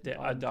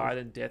 I died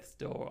in Death's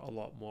Door a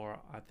lot more,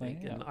 I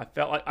think, yeah. and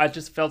I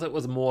just felt it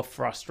was more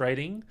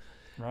frustrating.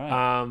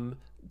 Right.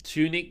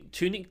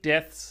 Tunic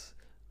deaths,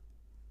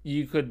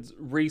 you could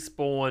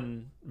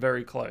respawn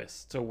very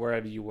close to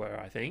wherever you were,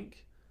 I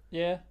think.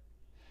 Yeah.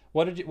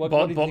 What did you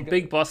think?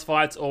 Big boss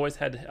fights always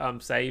had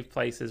save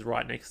places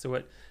right next to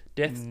it.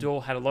 Death's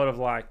Door had a lot of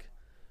like,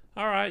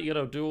 all right, you got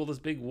to do all this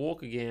big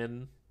walk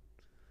again.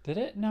 Did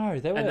it? No,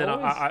 they were. And then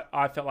always...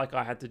 I felt like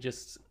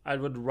I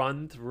would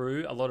run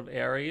through a lot of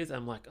areas. And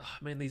I'm like, oh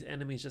man, these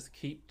enemies just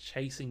keep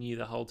chasing you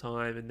the whole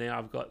time. And now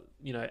I've got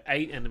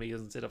 8 enemies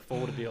instead of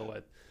 4 to deal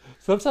with.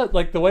 Sometimes,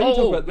 like the way you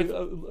talk about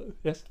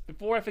yes.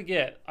 Before I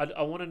forget,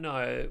 I want to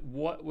know,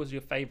 what was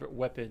your favorite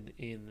weapon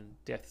in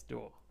Death's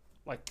Door?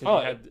 Like, you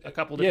had a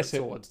couple different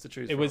swords to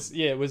choose from.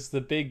 It was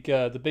the big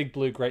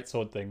blue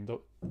greatsword thing,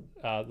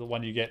 the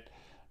one you get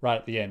right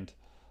at the end.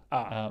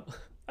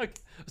 Okay.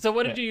 So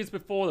what did you use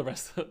before the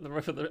rest of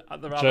the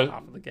other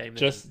half of the game?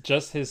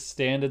 Just his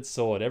standard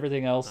sword.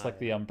 Everything else,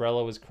 the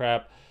umbrella was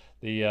crap.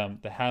 The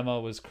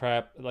hammer was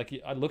crap. Like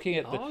looking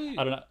at I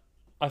don't know.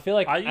 I feel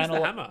like I used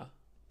the hammer.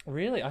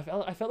 Really,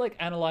 I felt like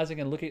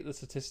analyzing and looking at the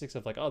statistics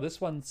of like, oh,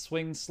 this one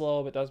swings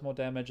slow but does more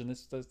damage, and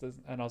this does,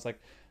 and I was like,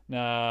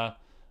 nah,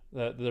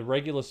 the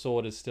regular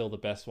sword is still the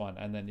best one,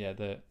 and then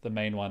the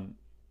main one,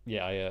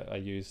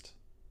 I used.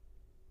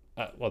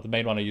 The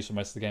main one I used for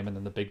most of the game, and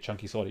then the big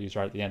chunky sword I used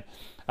right at the end.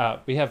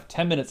 We have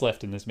 10 minutes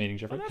left in this meeting,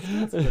 Jeffrey. Well,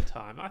 that's a good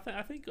time. I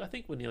think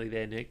we're nearly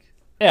there, Nick.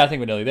 Yeah, I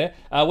think we're nearly there.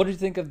 What did you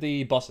think of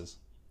the bosses?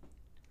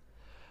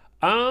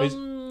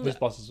 Whose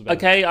bosses were better?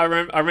 Okay, I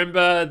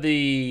remember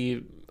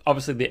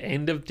obviously the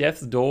end of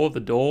Death's Door, the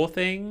door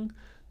thing,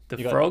 the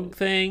frog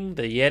thing,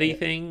 the Yeti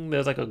thing.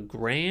 There's like a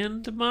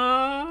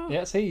grandma.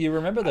 Yeah, see, you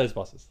remember those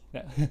bosses.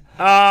 Yeah.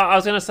 I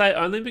was going to say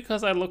only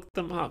because I looked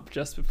them up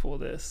just before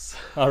this.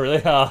 Oh,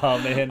 really? Oh,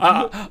 man.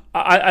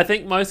 I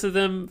think most of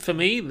them, for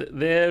me,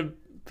 they're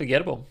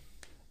forgettable.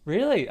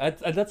 Really? I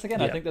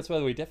think that's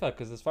where we differ,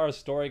 because as far as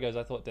story goes,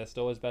 I thought Death's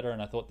Door was better,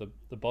 and I thought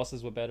the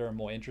bosses were better and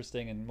more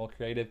interesting and more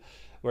creative.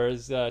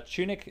 Whereas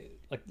Tunic,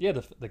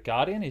 the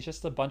Guardian, he's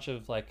just a bunch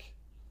of like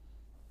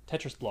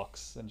Tetris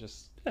blocks, and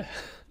just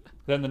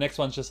then the next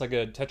one's just like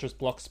a Tetris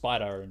block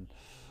spider, and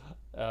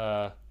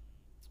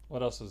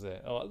what else was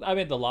there? Oh, I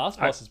mean, the last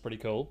boss is pretty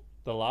cool.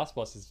 The last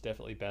boss is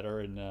definitely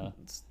better in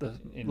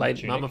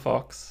late Mama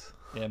Fox.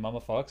 Yeah,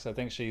 Mama Fox. I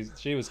think she was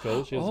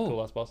cool. She was a cool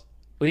last boss.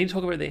 We need to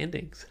talk about the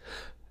endings.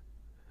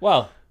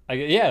 Well,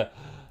 you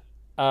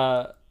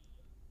got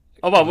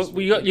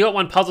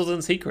one, Puzzles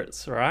and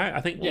Secrets, right? I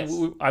think. Yes.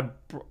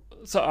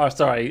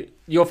 Sorry,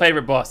 your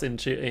favorite boss in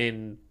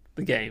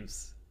the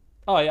games.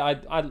 Oh yeah,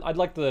 I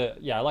like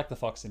the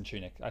fox in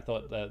Tunic. I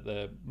thought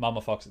the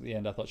Mama Fox at the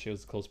end, I thought she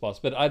was the coolest boss.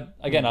 But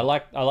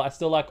I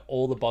still like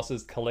all the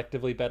bosses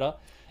collectively better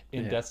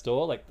in Death's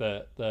Door, like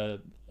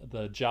the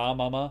jar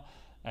mama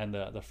and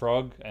the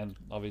frog, and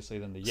obviously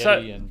then the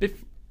Yeti.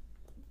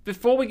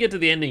 Before we get to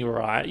the ending,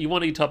 right?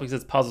 One of your topics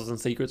is Puzzles and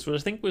Secrets,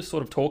 which I think we've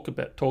sort of talked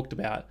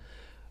about.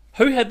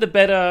 Who had the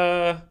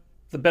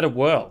better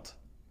world?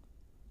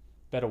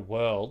 Better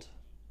world?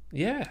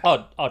 Yeah.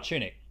 Oh,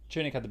 Tunic.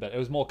 Tunic had the better. It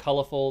was more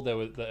colorful. There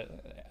were the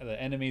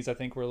enemies, I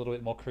think, were a little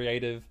bit more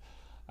creative.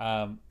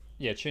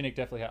 Tunic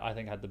definitely, I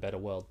think, had the better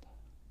world.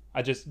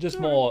 I just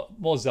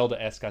more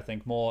Zelda-esque, I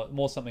think,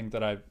 more something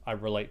that I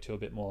relate to a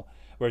bit more.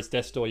 Whereas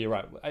Death's Door, you're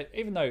right.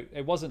 Even though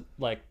it wasn't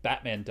like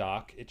Batman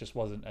dark, it just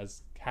wasn't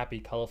as happy,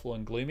 colorful,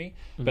 and gloomy.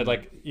 Mm-hmm. But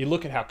like, you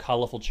look at how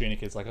colorful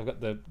Tunic is. Like, I've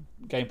got the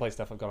gameplay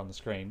stuff I've got on the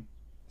screen.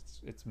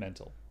 It's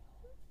mental.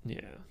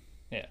 Yeah.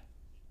 Yeah.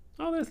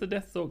 Oh, there's the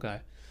Death's Door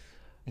guy.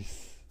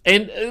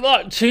 And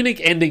like Tunic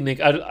ending, Nick,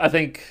 I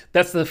think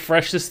that's the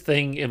freshest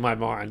thing in my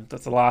mind.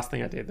 That's the last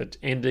thing I did, the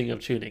ending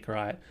of Tunic,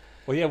 right?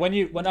 Well, yeah. When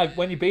you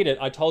beat it,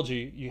 I told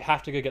you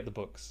have to go get the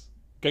books.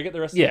 Go get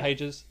the rest of the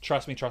pages.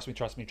 Trust me. Go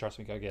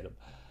get them.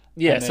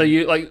 Yeah. So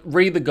you like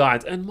read the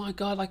guides, and my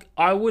God, like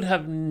I would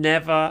have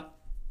never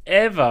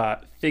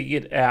ever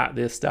figured out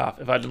this stuff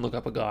if I didn't look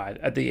up a guide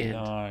at the end.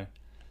 No,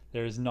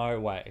 there is no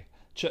way.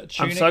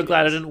 I'm so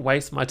glad I didn't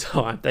waste my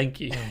time. Thank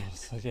you.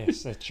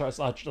 Yes,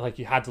 like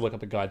you had to look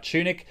up a guide.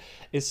 Tunic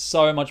is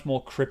so much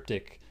more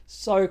cryptic.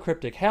 So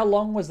cryptic. How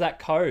long was that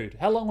code?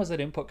 How long was that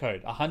input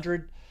code?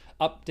 100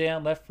 up,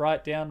 down, left,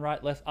 right, down,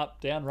 right, left, up,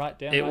 down, right,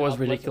 down. It right, was up,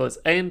 ridiculous.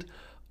 Left. And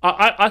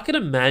I could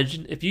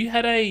imagine if you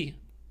had a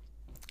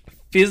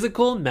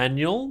physical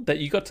manual that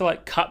you got to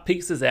like cut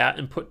pieces out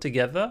and put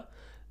together,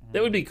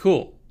 that would be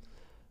cool.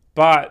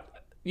 But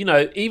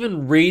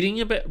even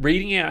reading up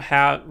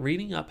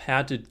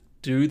how to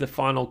do the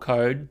final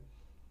code,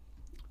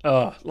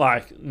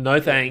 no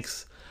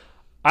thanks.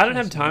 I don't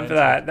have time for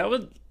that. That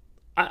would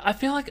I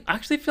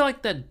actually feel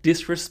like that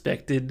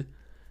disrespected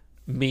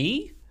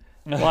me.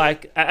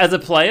 Like as a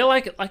player,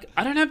 like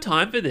I don't have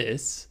time for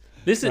this.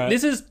 This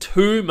is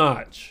too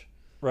much.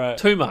 Right.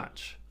 Too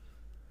much.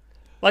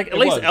 Like at It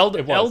least was.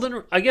 It was.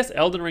 Elden. I guess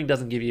Elden Ring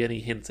doesn't give you any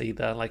hints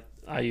either. Like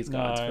I use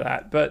guides No. for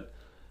that, but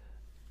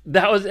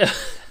that was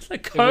the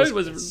code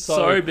was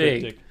so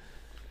big. cryptic.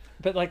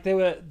 But like there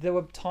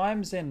were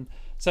times in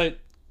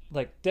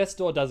like Death's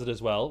Door does it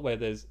as well, where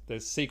there's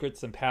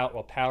secrets and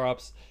power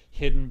ups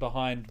hidden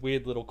behind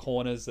weird little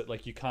corners that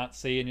like you can't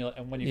see,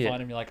 and when you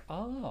find them, you're like,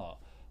 oh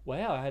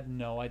wow, I had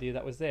no idea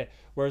that was there.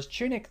 Whereas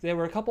Tunic, there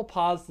were a couple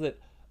paths that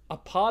are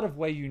part of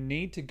where you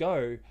need to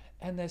go,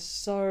 and they're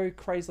so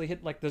crazily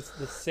hidden. Like the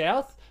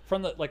south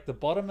from the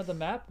bottom of the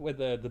map where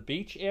the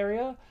beach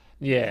area.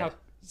 Yeah.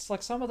 It's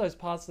like some of those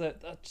parts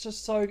that are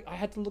just so... I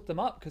had to look them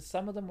up because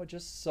some of them were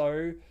just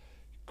so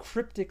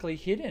cryptically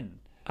hidden.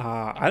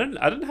 I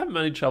didn't have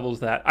many troubles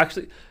with that.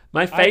 Actually,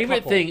 my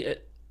favorite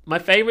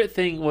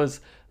thing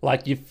was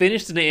like you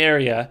finished an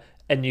area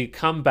and you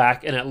come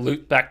back and it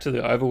looped back to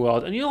the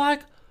overworld and you're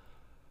like,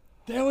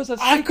 there was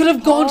I could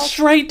have gone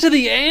straight to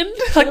the end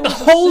like the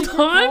whole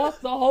time.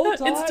 The whole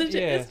time,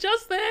 it's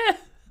just there.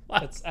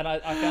 And I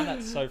found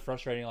that so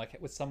frustrating. Like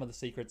with some of the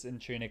secrets in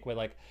Tunic, where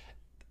like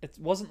it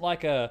wasn't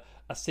like a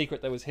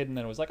secret that was hidden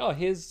and it was like, oh,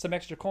 here's some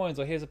extra coins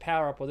or here's a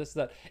power up or this or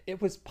that.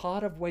 It was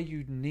part of where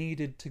you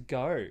needed to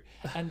go,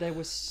 and they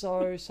were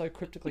so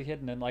cryptically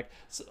hidden. And like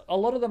a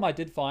lot of them I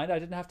did find. I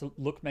didn't have to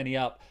look many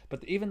up,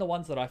 but even the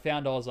ones that I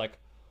found, I was like,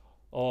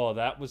 oh,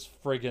 that was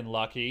friggin'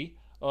 lucky.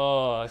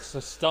 Oh, I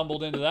just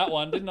stumbled into that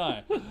one, didn't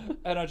I?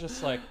 And I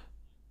just like,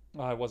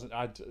 I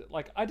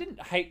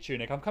didn't hate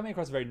Tunic. I'm coming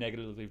across very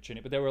negatively with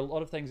Tunic, but there were a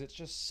lot of things that's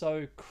just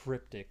so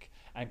cryptic,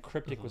 and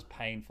cryptic was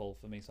painful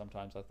for me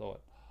sometimes, I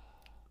thought.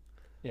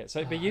 Yeah,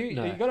 so but you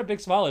got a big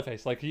smiley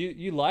face. Like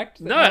you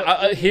liked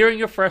that? Hearing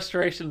your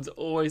frustrations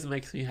always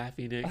makes me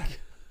happy, Nick.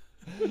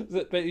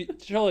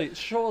 But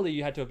surely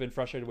you had to have been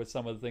frustrated with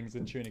some of the things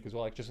in Tunic as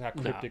well, like just how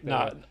cryptic they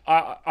were.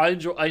 I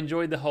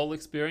enjoyed the whole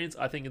experience.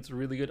 I think it's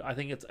really good. I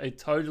think it's a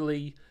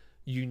totally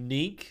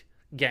unique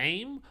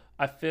game.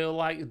 I feel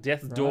like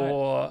Death's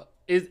Door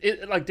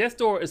Death's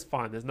Door is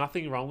fine. There's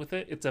nothing wrong with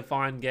it. It's a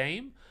fine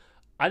game.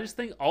 I just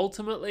think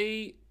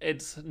ultimately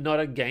it's not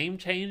a game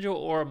changer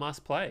or a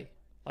must play.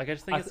 Like I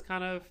just think it's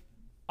kind of.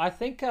 I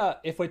think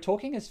if we're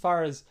talking as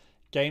far as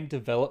game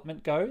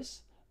development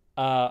goes,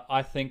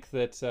 I think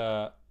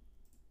that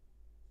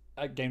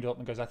game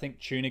development goes, I think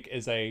Tunic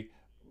is a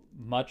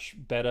much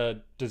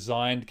better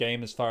designed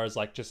game as far as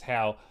like just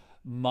how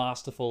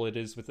masterful it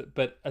is with it.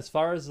 But as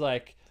far as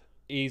like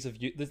ease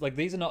of use, like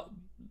these are not.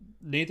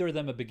 Neither of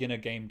them are beginner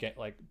gamer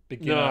games.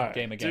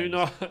 Do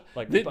not.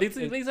 Like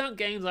these aren't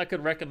games I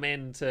could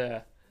recommend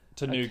to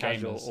new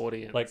casual gamers.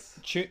 Audience. Like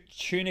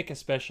Tunic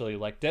especially.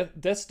 Like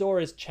Death's Door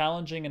is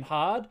challenging and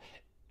hard,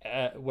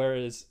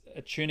 whereas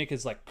Tunic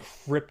is like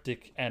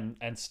cryptic and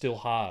still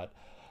hard.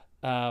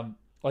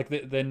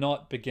 Like they're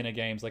not beginner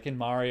games. Like in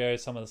Mario,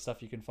 some of the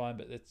stuff you can find,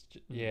 but it's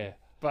yeah.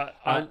 But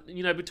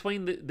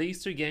between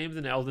these two games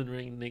and Elden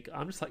Ring, Nick,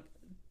 I'm just like,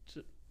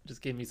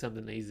 just give me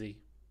something easy.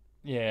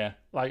 Yeah,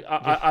 like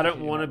I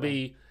don't want to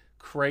be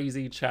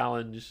crazy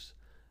challenged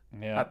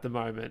at the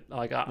moment.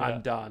 Like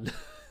I'm done.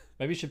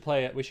 Maybe we should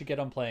play it. We should get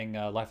on playing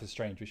Life is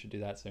Strange. We should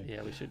do that soon.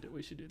 Yeah, we should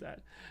do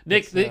that.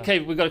 Nick, okay,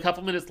 we've got a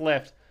couple minutes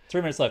left.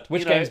 3 minutes left.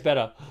 Which game's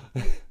better?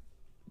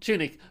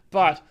 Tunic,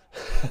 but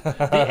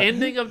the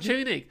ending of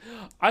Tunic,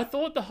 I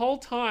thought the whole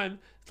time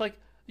it's like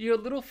you're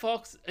a little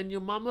fox and your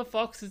mama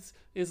fox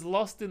is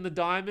lost in the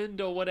diamond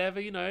or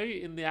whatever,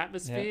 in the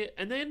atmosphere,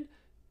 and then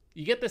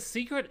you get the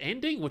secret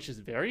ending, which is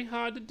very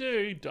hard to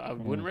do. I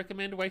wouldn't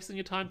recommend wasting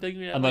your time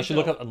thinking about it. Unless you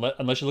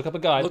look up a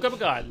guide. Look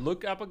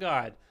up a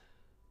guide.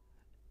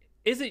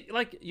 Is it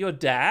like your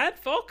dad,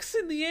 Fox,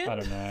 in the end?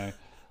 I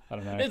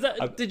don't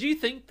know. Did you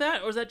think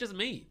that, or is that just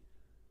me?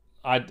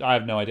 I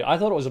have no idea. I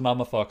thought it was a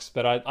mama fox,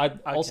 but I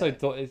also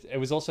thought it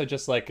was also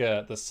just like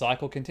the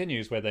cycle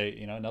continues where they,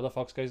 another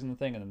fox goes in the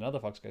thing and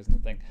another fox goes in the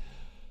thing.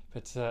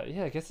 But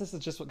I guess this is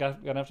just going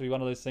to have to be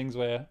one of those things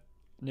where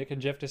Nick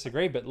and Jeff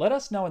disagree, but let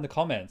us know in the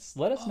comments.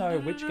 Let us know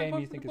which game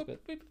you think is better.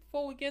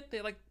 Before we get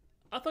there,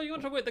 I thought you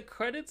wanted to talk about the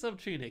credits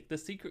of Tunic, the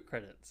secret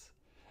credits.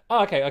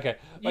 Oh, okay.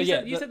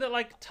 You said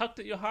that tugged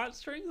at your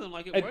heartstrings, and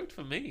it worked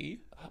for me.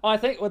 I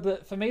think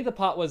for me the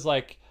part was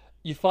like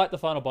you fight the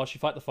final boss, you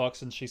fight the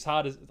fox, and she's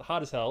hard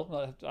as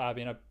hell. I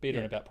mean, I beat her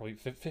in about probably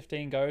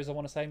 15 goes. I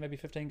want to say maybe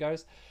 15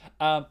 goes,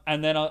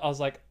 and then I was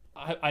like,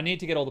 I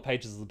need to get all the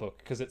pages of the book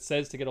because it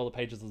says to get all the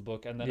pages of the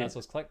book, and then as I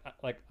was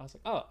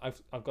oh,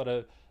 I've got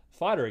to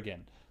fight her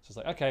again. So I was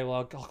like, okay, well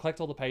I'll collect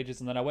all the pages,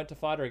 and then I went to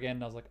fight her again,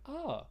 and I was like,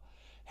 oh,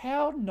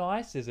 how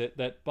nice is it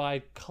that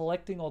by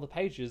collecting all the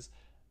pages,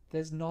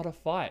 there's not a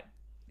fight.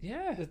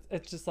 Yeah,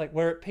 it's just like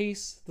we're at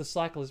peace. The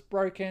cycle is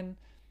broken,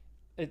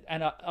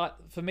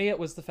 for me, it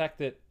was the fact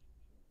that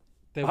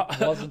there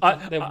wasn't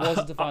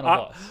a final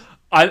boss.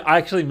 I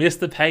actually missed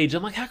the page.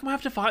 I'm like, how come I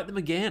have to fight them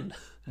again?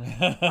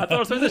 I thought I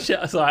was supposed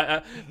to.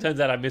 So turns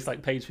out I missed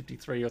page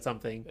 53 or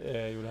something.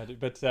 Yeah, you would have to.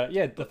 But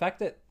the fact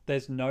that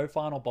there's no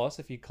final boss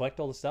if you collect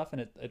all the stuff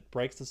and it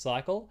breaks the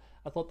cycle,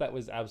 I thought that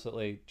was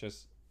absolutely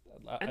just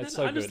And It's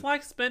then so I just good.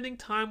 like spending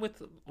time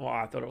with. Well,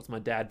 I thought it was my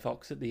dad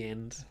fox at the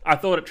end. I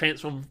thought it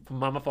transformed from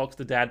Mama Fox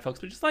to Dad Fox,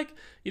 but just like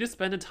you're just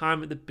spending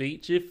time at the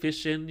beach, you're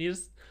fishing, you're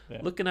just Yeah.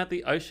 looking at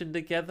the ocean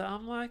together.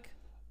 I'm like,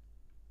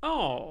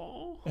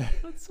 oh,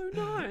 that's so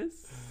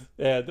nice.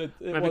 Yeah, it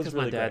Maybe was because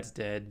really my dad's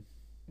great. dead.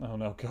 Oh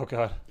no, oh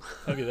god.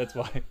 Maybe that's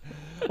why.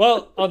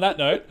 Well, on that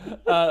note,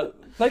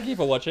 thank you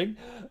for watching.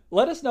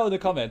 Let us know in the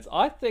comments.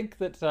 I think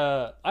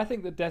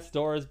that Death's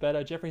Door is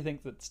better. Jeffrey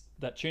thinks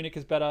that Tunic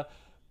is better.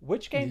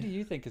 Which game do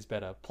you think is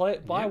better?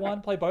 Buy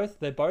one, play both.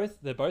 They're both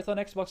on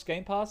Xbox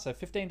Game Pass, so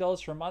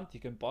 $15 for a month. You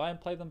can buy and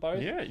play them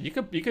both. Yeah, you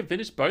could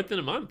finish both in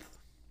a month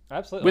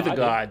Absolutely. with a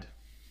guide.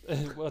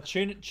 Well,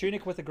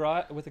 Tunic with a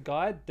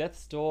guide,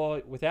 Death's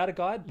Door without a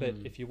guide. But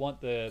if you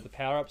want the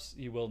power ups,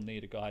 you will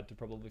need a guide to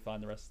probably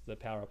find the rest of the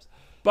power ups.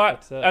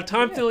 But our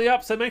time's nearly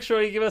up, so make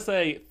sure you give us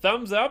a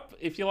thumbs up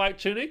if you like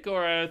Tunic,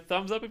 or a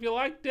thumbs up if you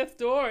like Death's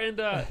Door,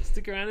 and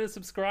stick around and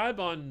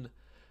subscribe on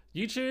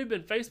YouTube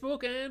and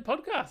Facebook and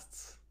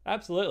podcasts.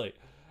 Absolutely.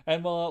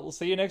 And we'll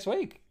see you next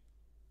week.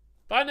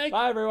 Bye, Nick.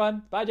 Bye,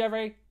 everyone. Bye,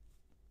 Jeffrey.